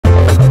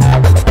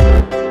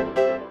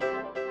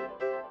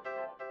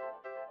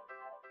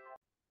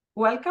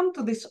Welcome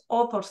to this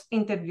author's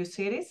interview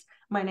series.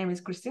 My name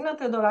is Christina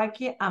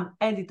Theodoraki. I'm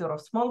editor of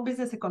Small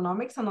Business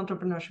Economics and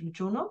Entrepreneurship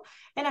Journal,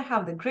 and I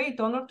have the great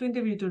honor to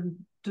interview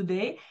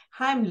today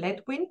Chaim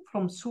Letwin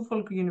from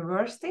Suffolk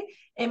University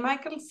and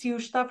Michael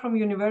Ciuchta from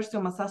University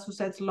of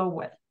Massachusetts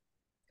Lowell.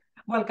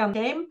 Welcome,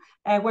 Chaim.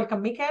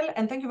 Welcome, Michael,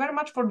 and thank you very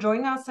much for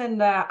joining us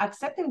and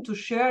accepting to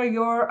share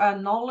your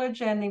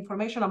knowledge and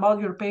information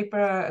about your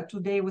paper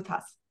today with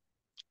us.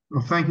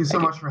 Well, thank you so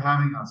much for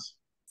having us.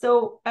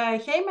 So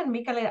Chaim and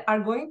Michael are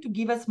going to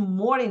give us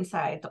more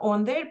insight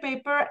on their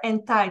paper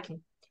entitled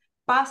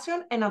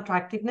Passion and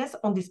Attractiveness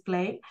on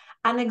Display,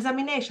 an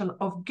examination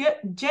of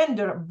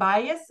gender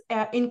bias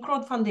in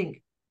crowdfunding.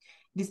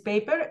 This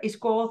paper is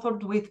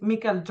co-authored with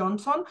Michael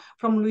Johnson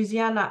from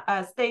Louisiana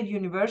State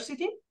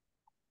University,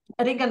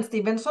 Regan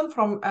Stevenson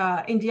from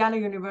Indiana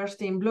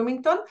University in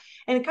Bloomington,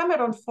 and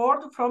Cameron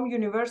Ford from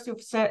University of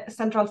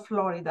Central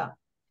Florida.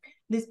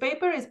 This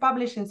paper is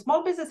published in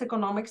Small Business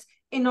Economics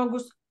in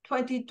August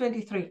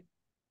 2023.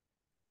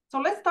 So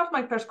let's start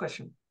my first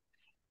question.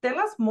 Tell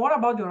us more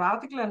about your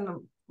article and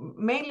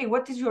mainly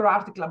what is your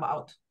article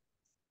about?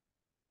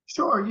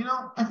 Sure.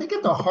 I think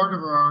at the heart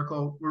of our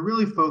article, we're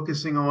really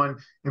focusing on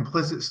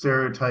implicit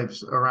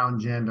stereotypes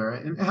around gender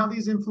and how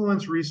these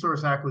influence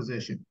resource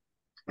acquisition,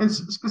 and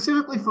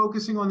specifically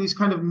focusing on these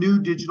kind of new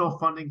digital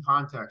funding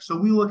contexts. So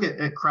we look at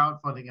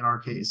crowdfunding in our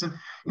case. And,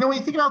 when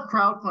you think about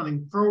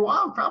crowdfunding, for a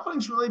while,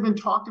 crowdfunding's really been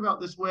talked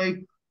about this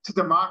way to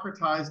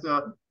democratize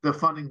the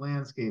funding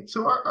landscape.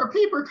 So our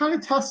paper kind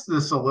of tests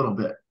this a little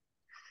bit.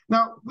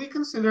 Now, we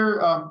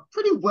consider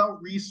pretty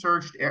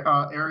well-researched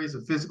areas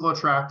of physical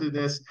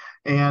attractiveness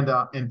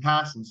and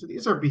passion. So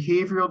these are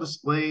behavioral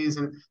displays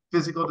and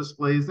physical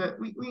displays that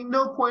we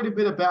know quite a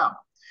bit about,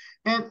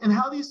 and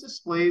how these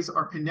displays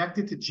are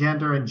connected to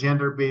gender and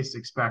gender-based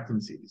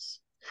expectancies.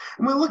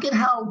 And we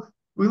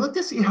look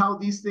to see how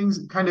these things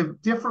kind of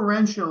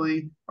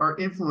differentially are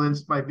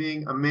influenced by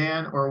being a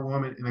man or a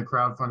woman in a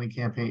crowdfunding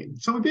campaign.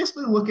 So we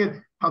basically look at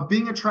how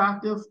being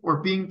attractive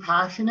or being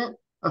passionate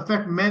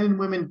affect men and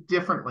women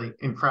differently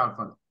in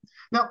crowdfunding.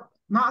 Now,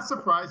 not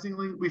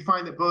surprisingly, we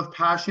find that both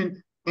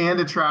passion and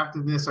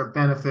attractiveness are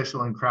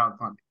beneficial in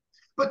crowdfunding.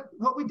 But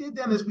what we did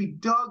then is we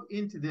dug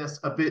into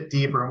this a bit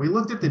deeper and we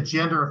looked at the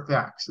gender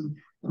effects. And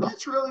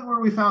that's really where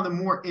we found the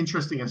more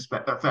interesting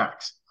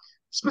effects.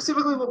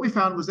 Specifically, what we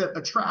found was that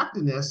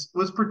attractiveness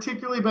was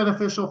particularly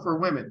beneficial for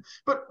women,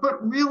 but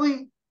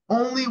really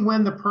only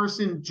when the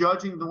person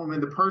judging the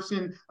woman, the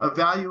person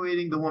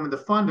evaluating the woman, the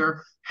funder,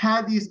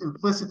 had these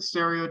implicit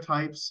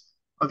stereotypes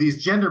of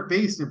these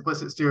gender-based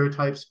implicit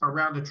stereotypes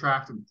around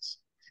attractiveness.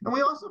 And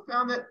we also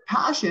found that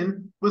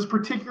passion was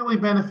particularly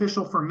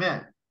beneficial for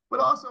men, but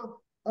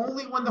also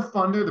only when the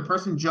funder, the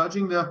person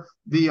judging the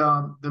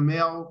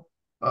male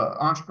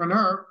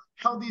entrepreneur,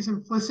 held these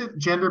implicit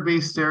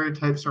gender-based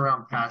stereotypes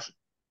around passion.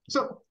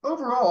 So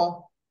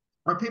overall,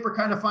 our paper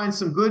kind of finds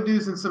some good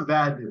news and some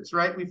bad news,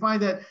 right? We find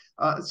that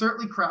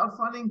certainly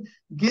crowdfunding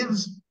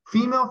gives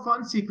female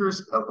fund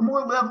seekers a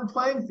more level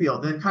playing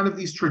field than kind of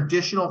these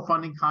traditional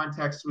funding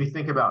contexts we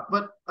think about.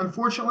 But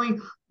unfortunately,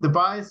 the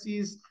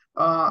biases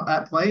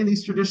at play in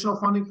these traditional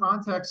funding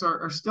contexts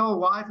are still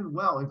alive and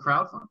well in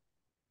crowdfunding.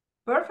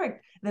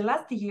 Perfect. The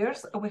last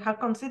years, we have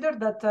considered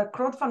that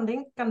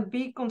crowdfunding can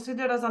be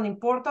considered as an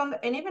important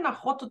and even a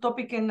hot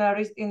topic in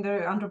the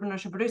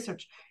entrepreneurship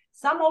research.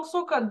 Some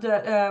also could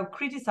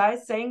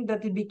criticize, saying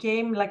that it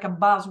became like a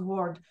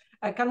buzzword.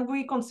 Can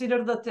we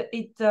consider that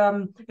it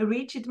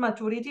reached its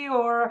maturity,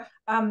 or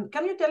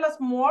can you tell us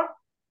more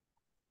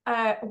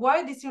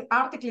why this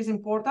article is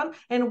important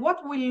and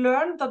what we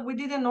learned that we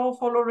didn't know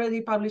for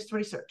already published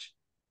research?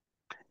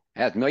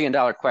 That's a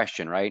million-dollar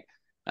question, right?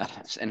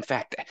 In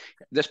fact,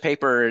 this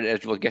paper,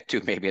 as we'll get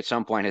to maybe at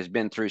some point, has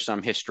been through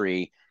some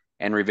history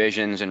and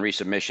revisions and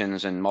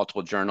resubmissions and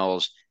multiple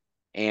journals.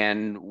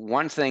 And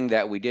one thing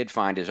that we did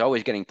find is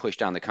always getting pushed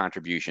down the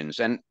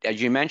contributions. And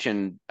as you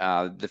mentioned,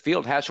 the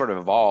field has sort of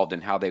evolved in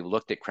how they've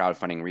looked at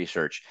crowdfunding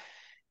research.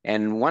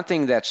 And one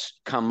thing that's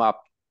come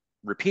up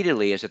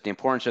repeatedly is that the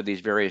importance of these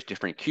various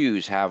different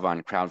cues have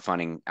on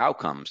crowdfunding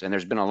outcomes. And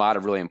there's been a lot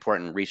of really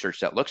important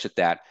research that looks at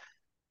that.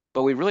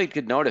 But we really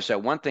could notice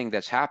that one thing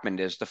that's happened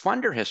is the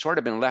funder has sort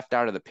of been left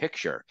out of the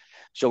picture.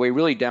 So we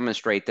really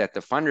demonstrate that the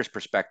funder's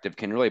perspective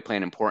can really play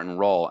an important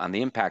role on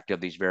the impact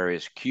of these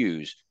various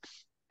cues.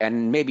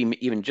 And maybe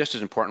even just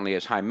as importantly,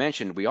 as Chaim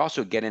mentioned, we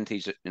also get into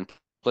these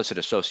implicit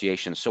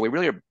associations. So we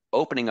really are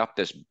opening up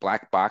this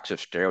black box of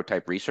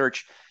stereotype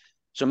research.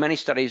 So many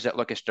studies that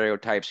look at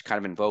stereotypes kind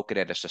of invoke it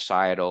at a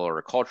societal or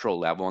a cultural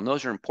level, and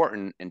those are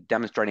important in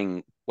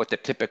demonstrating what the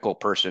typical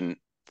person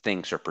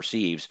thinks or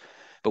perceives.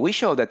 But we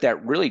show that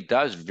that really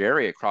does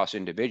vary across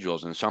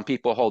individuals, and some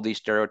people hold these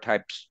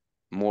stereotypes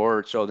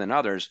more so than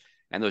others,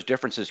 and those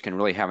differences can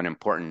really have an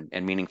important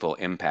and meaningful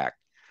impact.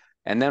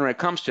 And then when it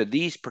comes to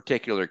these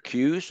particular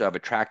cues of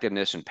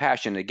attractiveness and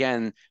passion,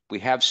 again, we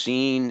have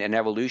seen an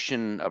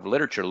evolution of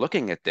literature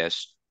looking at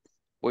this.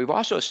 We've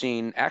also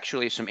seen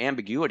actually some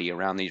ambiguity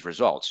around these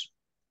results.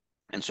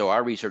 And so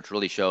our research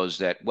really shows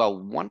that, well,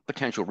 one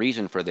potential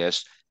reason for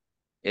this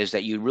is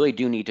that you really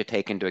do need to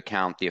take into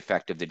account the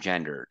effect of the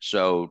gender.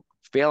 So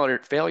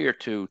failure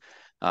to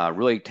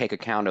really take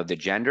account of the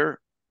gender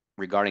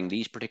regarding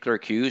these particular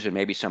cues and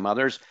maybe some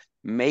others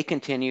may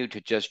continue to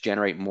just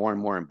generate more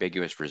and more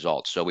ambiguous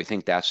results. So we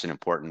think that's an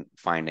important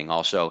finding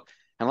also.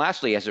 And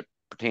lastly, as it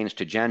pertains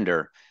to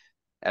gender,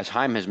 as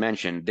Chaim has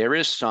mentioned,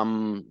 there's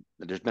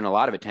been a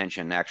lot of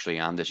attention actually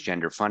on this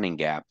gender funding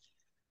gap.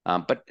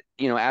 But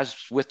as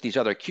with these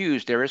other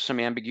cues, there is some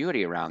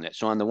ambiguity around it.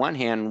 So on the one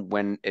hand,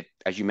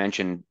 as you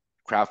mentioned,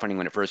 crowdfunding,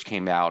 when it first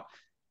came out,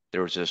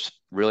 there was this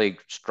really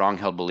strong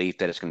held belief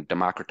that it's going to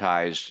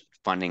democratize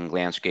funding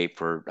landscape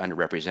for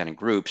underrepresented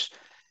groups.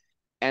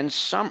 And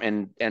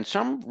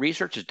some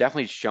research has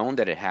definitely shown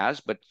that it has,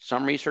 but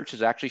some research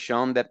has actually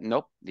shown that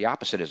nope, the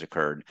opposite has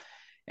occurred.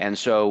 And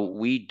so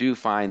we do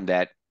find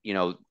that,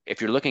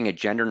 if you're looking at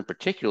gender in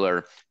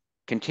particular,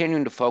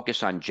 continuing to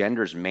focus on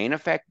gender's main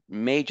effect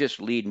may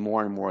just lead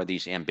more and more of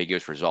these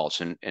ambiguous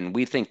results. And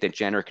we think that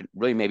gender can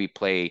really maybe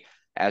play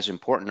as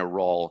important a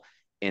role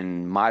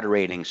in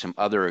moderating some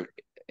other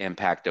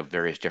impact of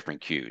various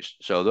different cues.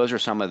 So those are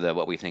some of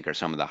what we think are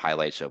some of the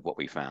highlights of what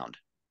we found.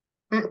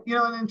 And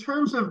in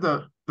terms of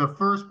the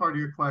first part of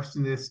your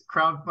question, this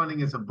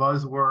crowdfunding is a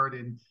buzzword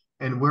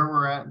and where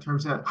we're at in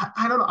terms of,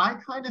 I don't know, I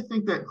kind of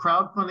think that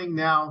crowdfunding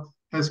now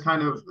has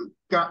kind of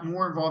got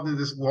more involved in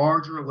this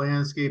larger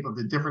landscape of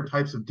the different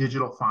types of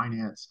digital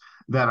finance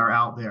that are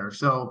out there.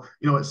 So,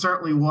 it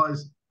certainly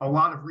was a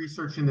lot of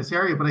research in this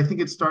area, but I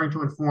think it's starting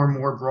to inform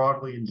more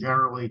broadly and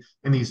generally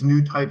in these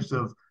new types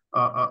of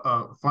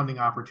funding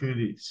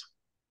opportunities.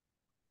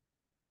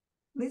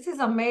 This is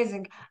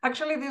amazing.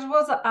 Actually, this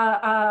was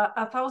a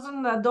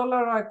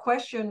 $1,000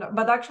 question,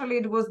 but actually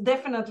it was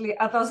definitely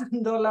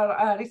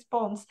 $1,000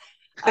 response.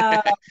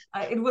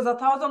 It was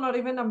 1,000 or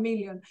even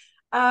 1,000,000.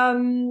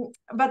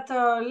 But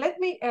let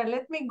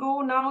me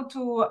go now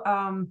to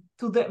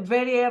the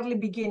very early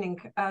beginning,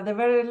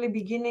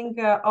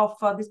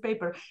 of this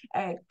paper.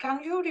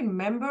 Can you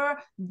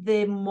remember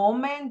the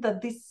moment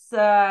that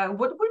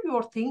what were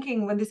you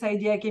thinking when this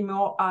idea came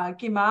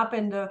up,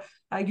 and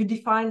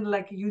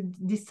you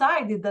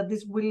decided that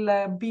this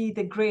will be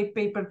the great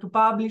paper to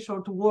publish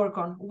or to work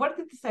on? Where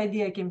did this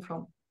idea came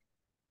from?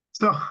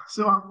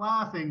 So I'm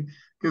laughing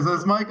because,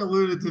 as Mike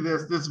alluded to,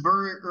 this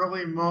very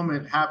early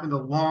moment happened a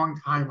long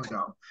time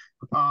ago.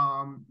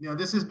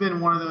 This has been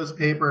one of those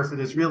papers that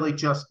has really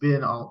just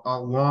been a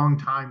long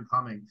time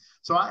coming.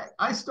 So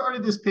I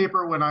started this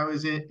paper when I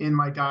was in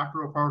my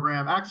doctoral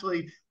program.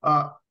 Actually,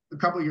 a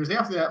couple of years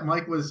after that,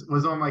 Mike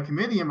was on my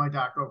committee in my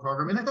doctoral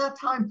program. And at that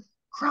time,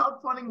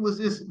 crowdfunding was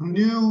this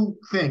new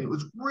thing. It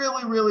was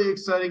really, really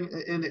exciting.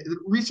 And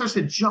research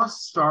had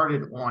just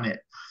started on it,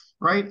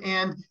 right?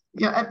 And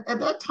at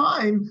that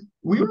time,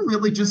 we were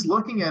really just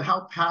looking at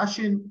how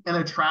passion and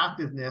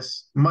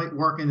attractiveness might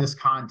work in this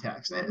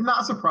context. And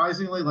not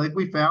surprisingly, like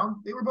we found,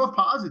 they were both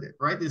positive,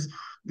 right? This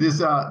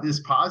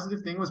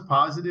positive thing was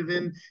positive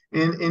in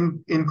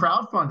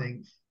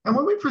crowdfunding. And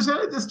when we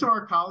presented this to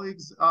our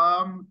colleagues,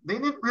 they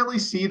didn't really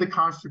see the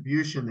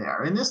contribution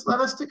there. And this led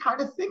us to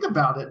kind of think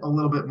about it a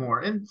little bit more.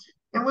 And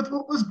with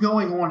what was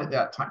going on at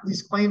that time,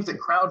 these claims that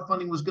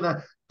crowdfunding was going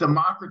to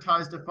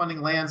democratize the funding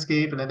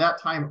landscape, and at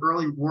that time,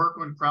 early work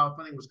on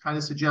crowdfunding was kind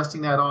of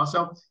suggesting that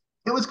also,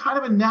 it was kind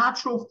of a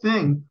natural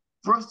thing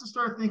for us to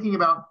start thinking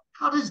about,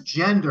 how does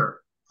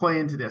gender play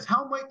into this?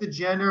 How might the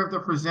gender of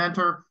the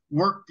presenter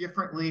work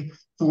differently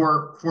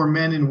for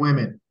men and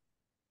women?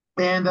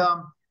 And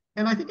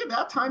I think at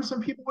that time,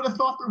 some people would have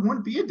thought there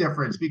wouldn't be a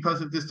difference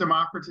because of this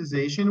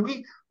democratization.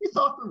 We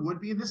thought there would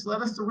be, and this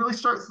led us to really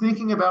start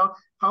thinking about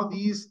how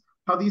these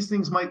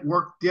things might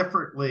work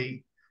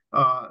differently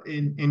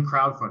in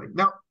crowdfunding.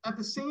 Now, at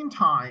the same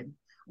time,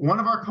 one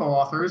of our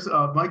co-authors,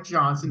 Mike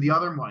Johnson, the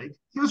other Mike,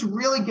 he was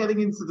really getting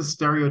into the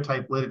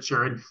stereotype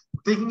literature and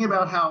thinking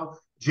about how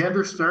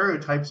gender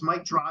stereotypes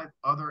might drive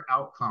other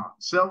outcomes.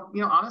 So,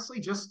 honestly,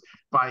 just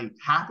by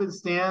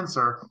happenstance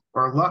or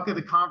luck of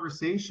the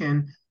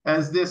conversation,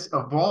 as this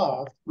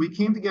evolved, we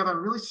came together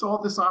and really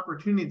saw this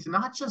opportunity to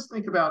not just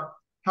think about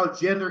how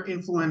gender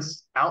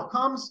influenced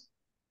outcomes,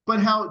 but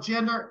how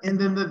gender and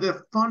then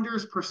the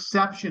funder's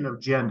perception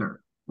of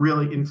gender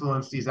really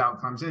influenced these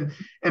outcomes.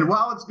 And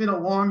while it's been a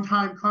long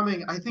time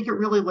coming, I think it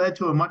really led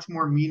to a much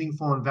more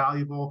meaningful and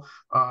valuable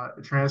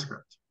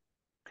transcript.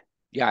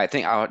 Yeah, I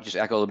think I'll just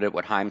echo a little bit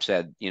what Chaim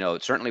said.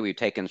 Certainly we've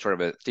taken sort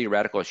of a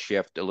theoretical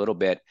shift a little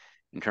bit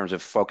in terms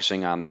of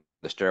focusing on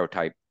the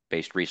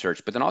stereotype-based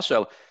research, but then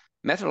also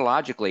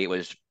methodologically, it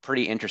was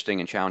pretty interesting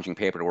and challenging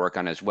paper to work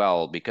on as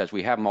well, because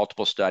we have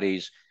multiple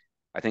studies.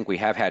 I think we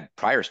have had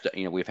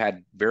we've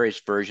had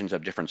various versions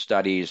of different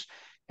studies.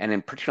 And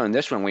in particular in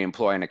this one, we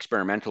employ an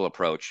experimental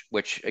approach,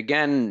 which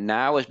again,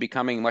 now is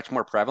becoming much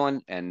more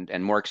prevalent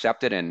and more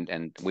accepted.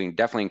 And we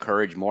definitely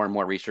encourage more and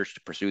more research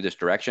to pursue this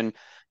direction,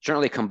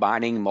 certainly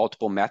combining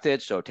multiple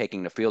methods. So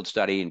taking the field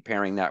study and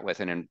pairing that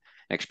with an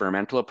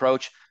experimental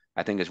approach,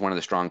 I think is one of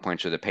the strong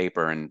points of the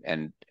paper.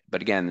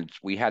 But again,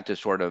 we had to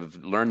sort of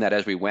learn that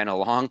as we went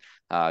along,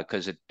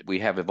 because we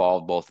have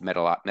evolved both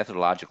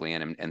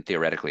methodologically and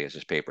theoretically as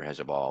this paper has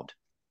evolved.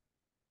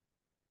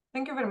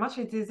 Thank you very much.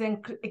 It is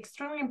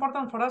extremely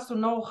important for us to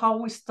know how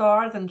we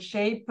start and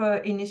shape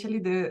initially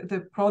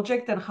the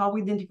project and how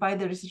we identify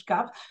the research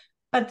gap.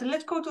 But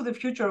let's go to the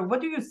future.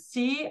 What do you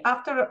see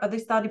after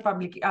this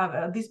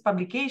this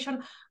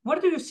publication? Where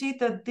do you see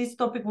that this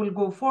topic will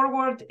go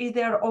forward? Is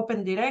there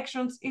open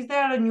directions? Is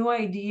there new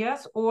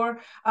ideas or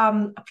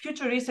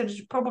future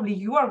research probably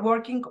you are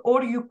working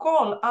or you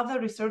call other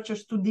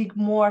researchers to dig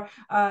more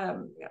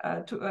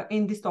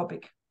in this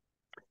topic?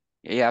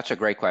 Yeah, that's a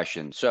great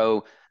question.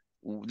 So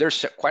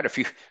there's quite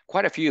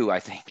a few, I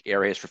think,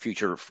 areas for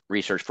future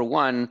research. For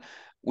one,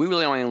 we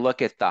really only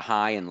look at the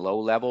high and low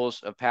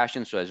levels of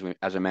passion. So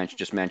as I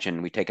just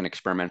mentioned, we take an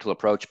experimental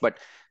approach. But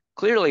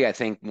clearly, I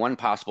think one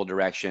possible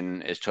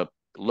direction is to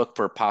look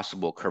for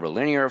possible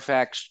curvilinear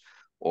effects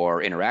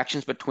or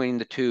interactions between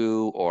the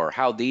two, or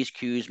how these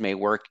cues may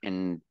work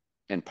in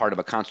part of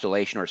a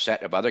constellation or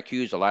set of other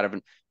cues. A lot of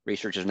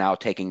research is now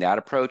taking that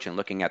approach and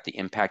looking at the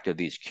impact of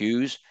these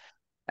cues.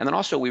 And then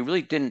also, we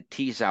really didn't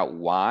tease out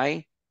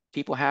why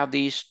people have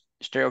these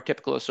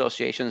stereotypical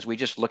associations. We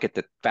just look at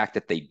the fact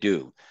that they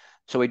do.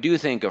 So we do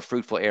think a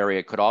fruitful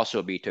area could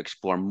also be to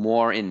explore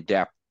more in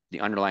depth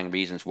the underlying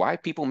reasons why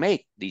people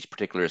make these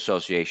particular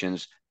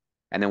associations,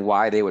 and then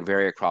why they would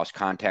vary across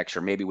contexts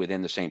or maybe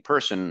within the same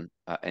person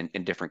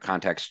in different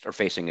contexts or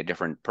facing a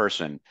different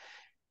person.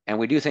 And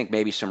we do think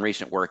maybe some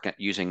recent work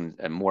using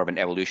more of an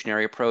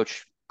evolutionary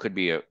approach could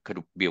be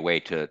a way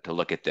to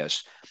look at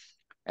this.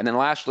 And then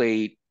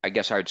lastly, I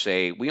guess I would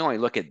say we only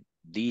look at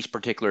these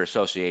particular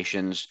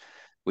associations.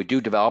 We do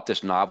develop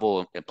this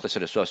novel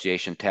implicit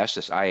association test,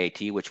 this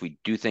IAT, which we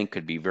do think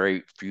could be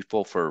very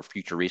fruitful for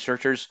future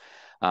researchers.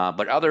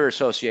 But other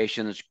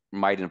associations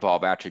might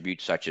involve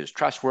attributes such as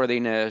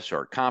trustworthiness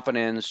or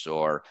confidence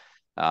or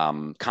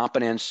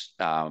competence.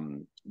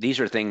 These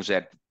are things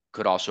that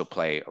could also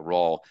play a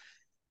role.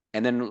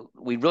 And then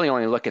we really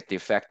only look at the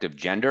effect of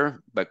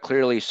gender, but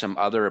clearly some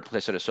other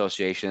implicit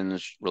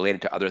associations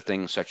related to other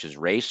things such as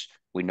race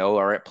we know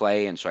are at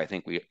play. And so I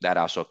think that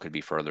also could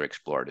be further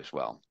explored as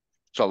well.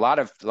 So a lot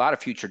of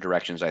future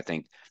directions, I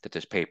think, that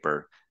this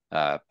paper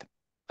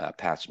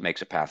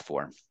makes a path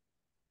for.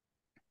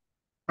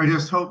 I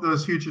just hope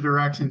those future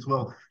directions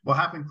will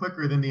happen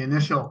quicker than the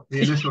initial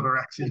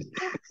directions.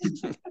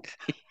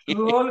 We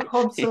all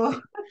hope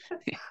so.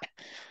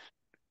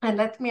 And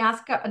let me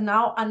ask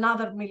now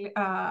another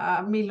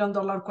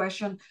million-dollar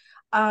question.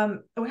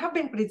 We have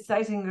been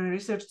criticizing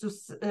research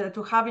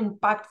to have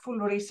impactful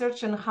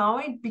research and how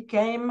it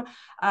became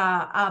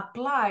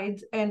applied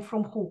and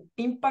from who,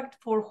 impact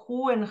for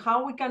who, and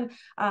how we can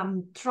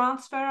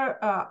transfer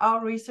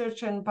our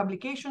research and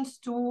publications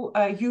to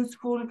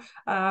useful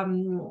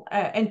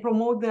and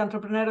promote the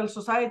entrepreneurial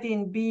society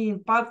and be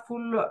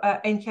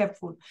impactful and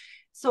helpful.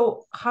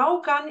 So how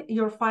can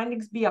your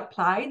findings be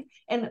applied,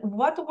 and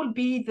what will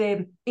be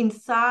the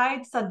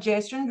insight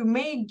suggestion you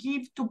may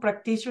give to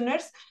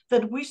practitioners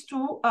that wish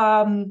to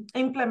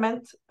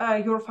implement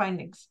your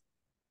findings?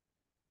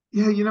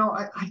 Yeah,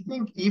 I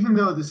think even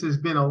though this has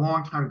been a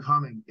long time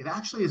coming, it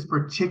actually is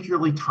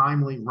particularly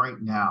timely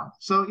right now.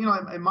 So,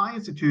 in my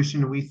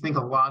institution, we think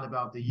a lot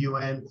about the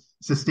UN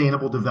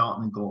Sustainable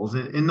Development Goals,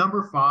 and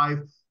number 5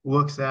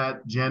 looks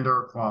at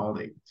gender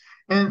equality.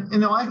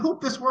 And I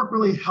hope this work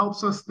really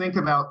helps us think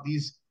about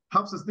this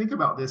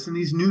and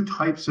these new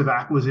types of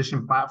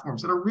acquisition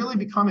platforms that are really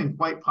becoming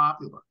quite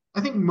popular.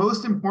 I think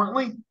most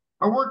importantly,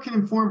 our work can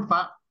inform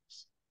platforms.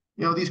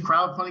 These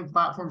crowdfunding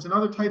platforms and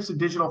other types of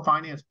digital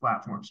finance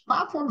platforms.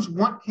 Platforms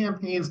want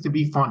campaigns to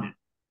be funded.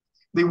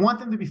 They want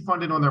them to be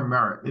funded on their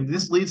merit. And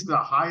this leads to the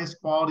highest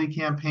quality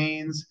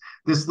campaigns.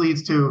 This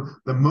leads to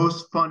the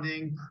most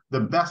funding, the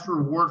best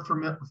reward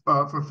for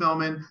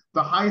fulfillment,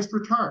 the highest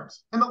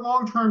returns, and the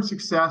long-term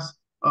success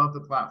of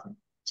the platform.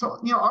 So,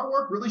 our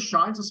work really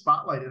shines a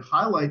spotlight. It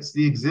highlights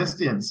the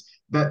existence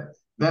that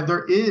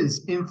there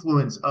is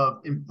influence of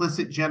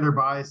implicit gender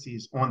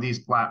biases on these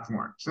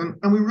platforms.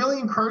 And we really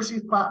encourage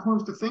these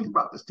platforms to think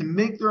about this, to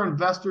make their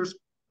investors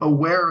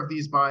aware of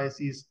these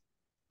biases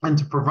and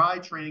to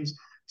provide trainings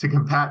to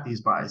combat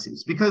these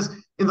biases. Because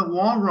in the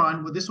long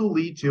run, what this will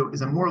lead to is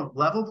a more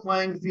level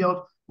playing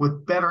field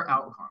with better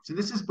outcomes. And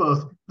this is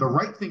both the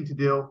right thing to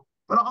do,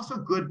 but also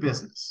good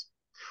business.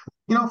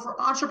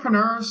 For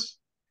entrepreneurs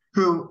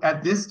who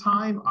at this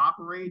time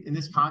operate in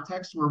this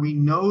context where we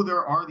know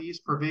there are these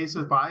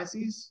pervasive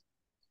biases,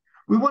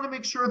 we want to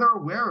make sure they're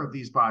aware of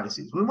these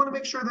biases. We want to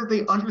make sure that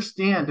they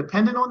understand,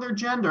 dependent on their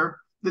gender,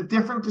 that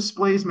different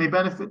displays may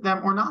benefit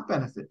them or not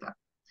benefit them.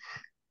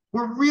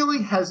 We're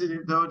really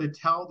hesitant, though, to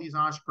tell these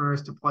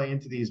entrepreneurs to play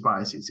into these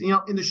biases.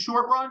 In the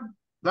short run,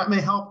 that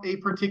may help a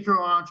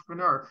particular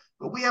entrepreneur,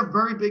 but we have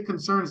very big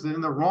concerns that in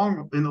the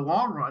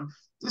long run,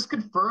 this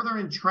could further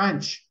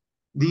entrench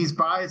these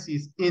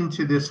biases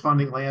into this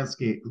funding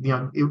landscape.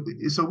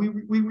 So we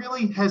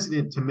really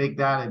hesitant to make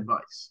that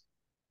advice.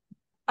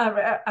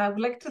 I would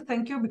like to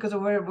thank you because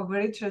we're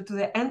reached to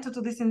the end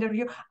to this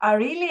interview. I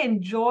really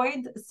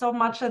enjoyed so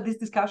much this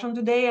discussion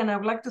today, and I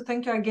would like to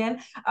thank you again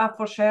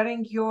for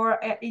sharing your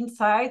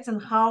insights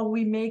and how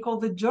we make all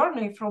the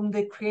journey from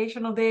the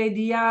creation of the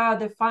idea,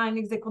 the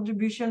findings, the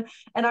contribution,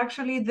 and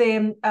actually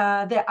the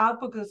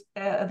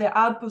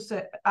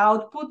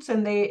outputs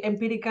and the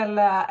empirical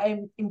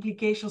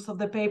implications of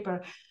the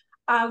paper.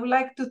 I would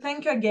like to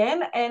thank you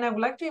again, and I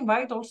would like to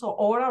invite also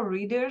all our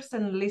readers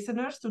and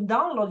listeners to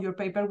download your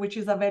paper, which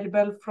is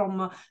available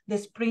from the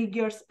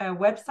Springer's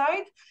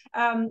website.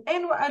 And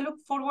I look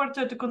forward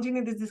to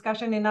continue this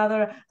discussion in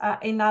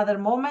other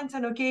moments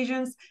and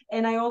occasions.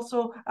 And I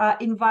also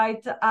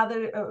invite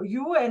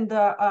you and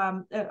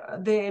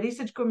the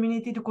research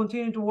community to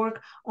continue to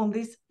work on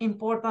this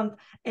important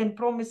and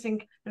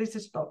promising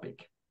research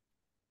topic.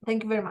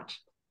 Thank you very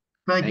much.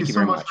 Thank you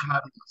so much for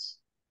having us.